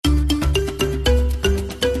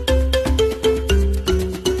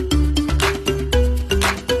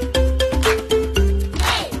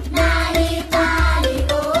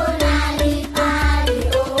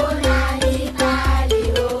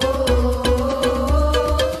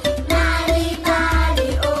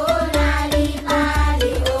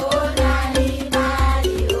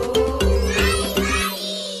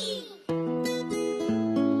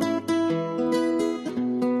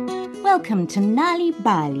to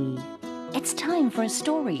Nal'ibali. It's time for a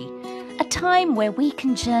story. A time where we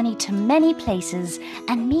can journey to many places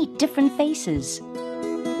and meet different faces.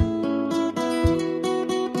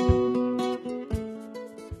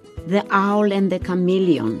 The Owl and the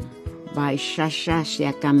Cameleon by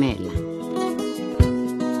Shashasha Camela.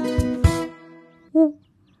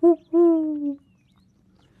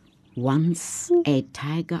 Once a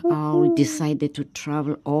tiger owl decided to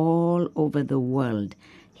travel all over the world.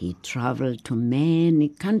 He traveled to many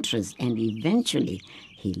countries and eventually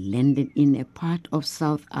he landed in a part of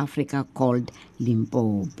South Africa called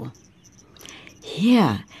Limpopo.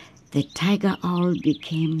 Here, the tiger owl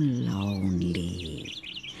became lonely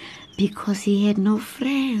because he had no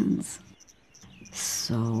friends.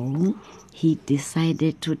 So he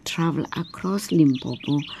decided to travel across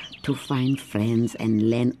Limpopo to find friends and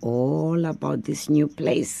learn all about this new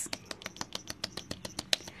place.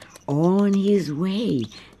 On his way,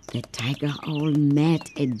 the tiger owl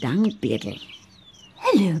met a dung beetle.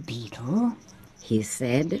 Hello, beetle, He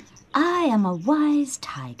said, I am a wise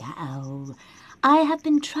tiger owl. I have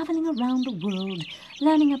been traveling around the world,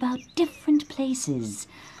 learning about different places.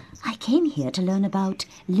 I came here to learn about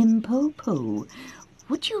Limpopo.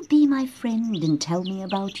 Would you be my friend and tell me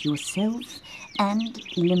about yourself and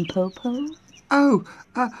Limpopo?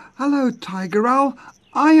 Hello, Tiger Owl.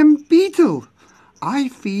 I am Beetle. I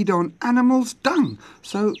feed on animals' dung,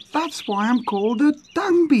 so that's why I'm called a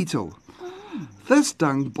dung beetle. This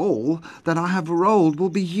dung ball that I have rolled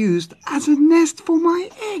will be used as a nest for my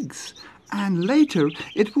eggs, and later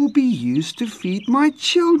it will be used to feed my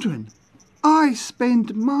children. I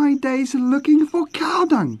spend my days looking for cow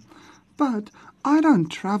dung, but I don't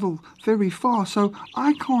travel very far, so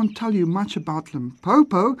I can't tell you much about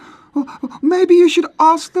Limpopo. Maybe you should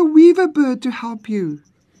ask the weaver bird to help you.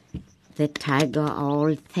 The tiger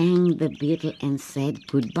owl thanked the beetle and said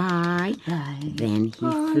goodbye. Bye. Then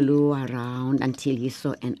he flew around until he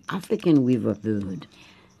saw an African weaver bird.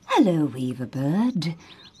 Hello, weaver bird.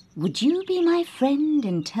 Would you be my friend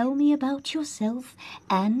and tell me about yourself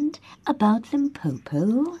and about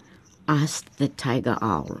Limpopo? Asked the tiger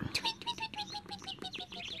owl.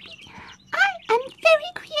 I am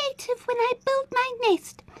very creative when I build my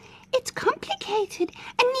nest. It's complicated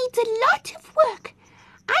and needs a lot of work.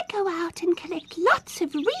 I go out and collect lots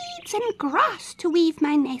of reeds and grass to weave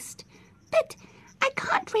my nest. But I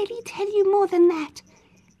can't really tell you more than that.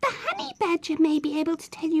 The honey badger may be able to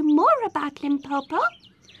tell you more about Limpopo.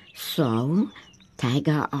 So,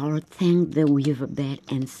 tiger owl thanked the weaver bird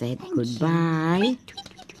and said goodbye.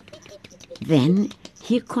 Then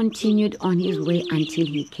he continued on his way until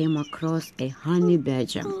he came across a honey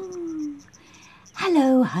badger.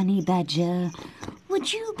 Hello, honey badger.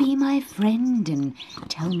 Would you be my friend and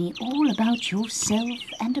tell me all about yourself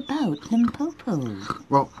and about Limpopo?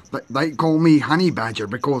 Well, they call me Honey Badger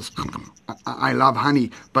because I love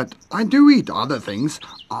honey, but I do eat other things.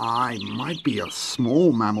 I might be a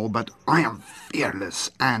small mammal, but I am fearless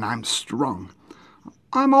and I'm strong.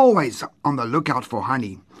 I'm always on the lookout for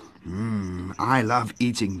honey. I love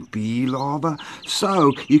eating bee larvae,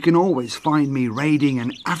 so you can always find me raiding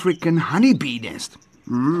an African honeybee nest.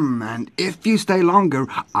 And if you stay longer,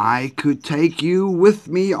 I could take you with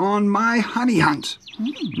me on my honey hunt.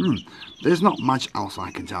 There's not much else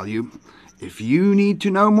I can tell you. If you need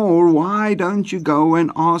to know more, why don't you go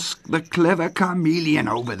and ask the clever Cameleon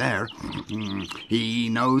over there? He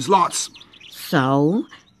knows lots. So,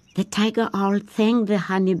 the tiger owl thanked the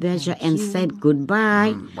honey badger and said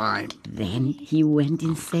goodbye. Bye. Then he went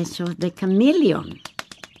in search of the chameleon.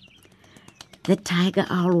 The tiger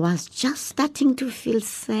owl was just starting to feel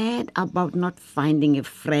sad about not finding a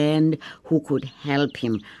friend who could help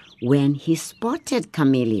him when he spotted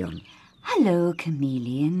Cameleon. Hello,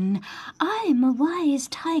 Cameleon. I'm a wise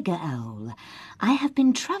tiger owl. I have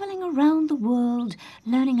been traveling around the world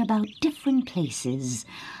learning about different places.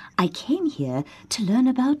 I came here to learn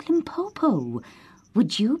about Limpopo.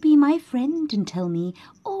 Would you be my friend and tell me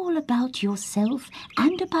all about yourself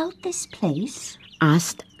and about this place?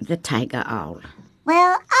 Asked the tiger owl.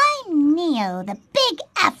 Well, I'm Neo, the big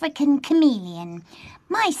African chameleon.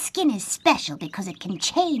 My skin is special because it can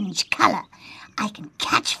change colour. I can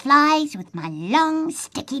catch flies with my long,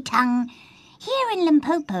 sticky tongue. Here in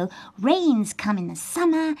Limpopo, rains come in the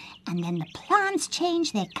summer and then the plants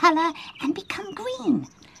change their colour and become green.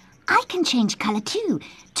 I can change colour too,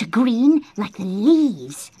 to green like the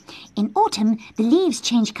leaves. In autumn, the leaves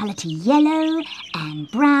change colour to yellow and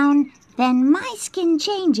brown. Then my skin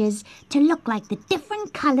changes to look like the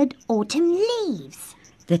different coloured autumn leaves.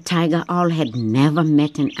 The tiger owl had never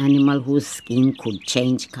met an animal whose skin could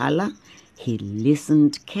change color. He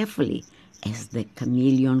listened carefully as the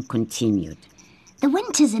chameleon continued. The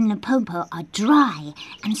winters in Limpopo are dry,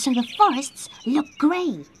 and so the forests look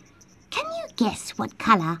grey. Can you guess what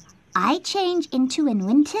colour I change into in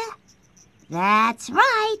winter? That's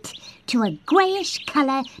right, to a greyish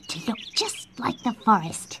colour to look just like the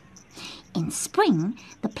forest. In spring,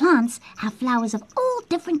 the plants have flowers of all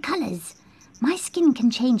different colours. My skin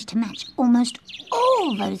can change to match almost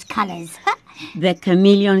all those colours. The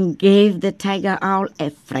chameleon gave the tiger owl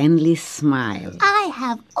a friendly smile. I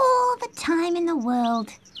have all the time in the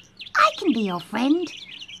world. I can be your friend.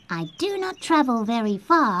 I do not travel very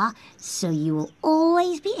far, so you will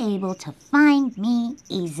always be able to find me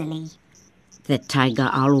easily. The tiger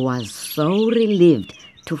owl was so relieved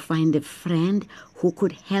to find a friend who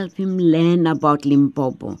could help him learn about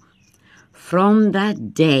Limpopo. From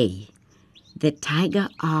that day, the tiger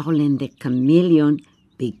owl and the chameleon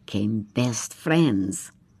became best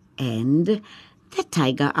friends. And the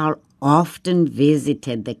tiger owl often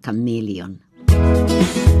visited the chameleon.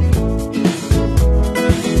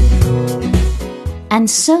 And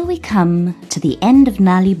so we come to the end of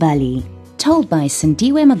Nal'ibali, told by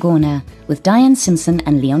Sindiwe Magona with Diane Simpson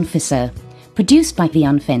and Leon Fisser, produced by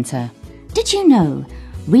Leon Fenter. Did you know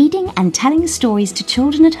reading and telling stories to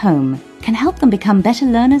children at home can help them become better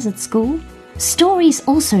learners at school? Stories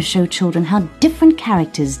also show children how different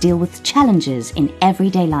characters deal with challenges in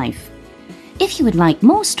everyday life. If you would like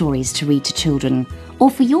more stories to read to children,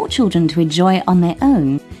 or for your children to enjoy on their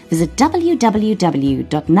own, visit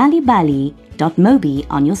www.nalibali.mobi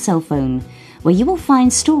on your cell phone, where you will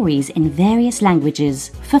find stories in various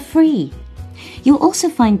languages for free. You'll also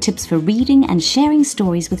find tips for reading and sharing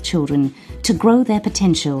stories with children to grow their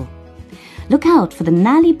potential. Look out for the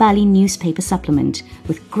Nal'ibali newspaper supplement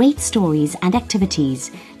with great stories and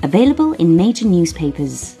activities available in major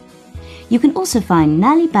newspapers. You can also find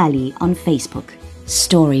Nal'ibali on Facebook.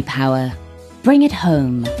 Story Power. Bring it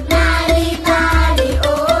home.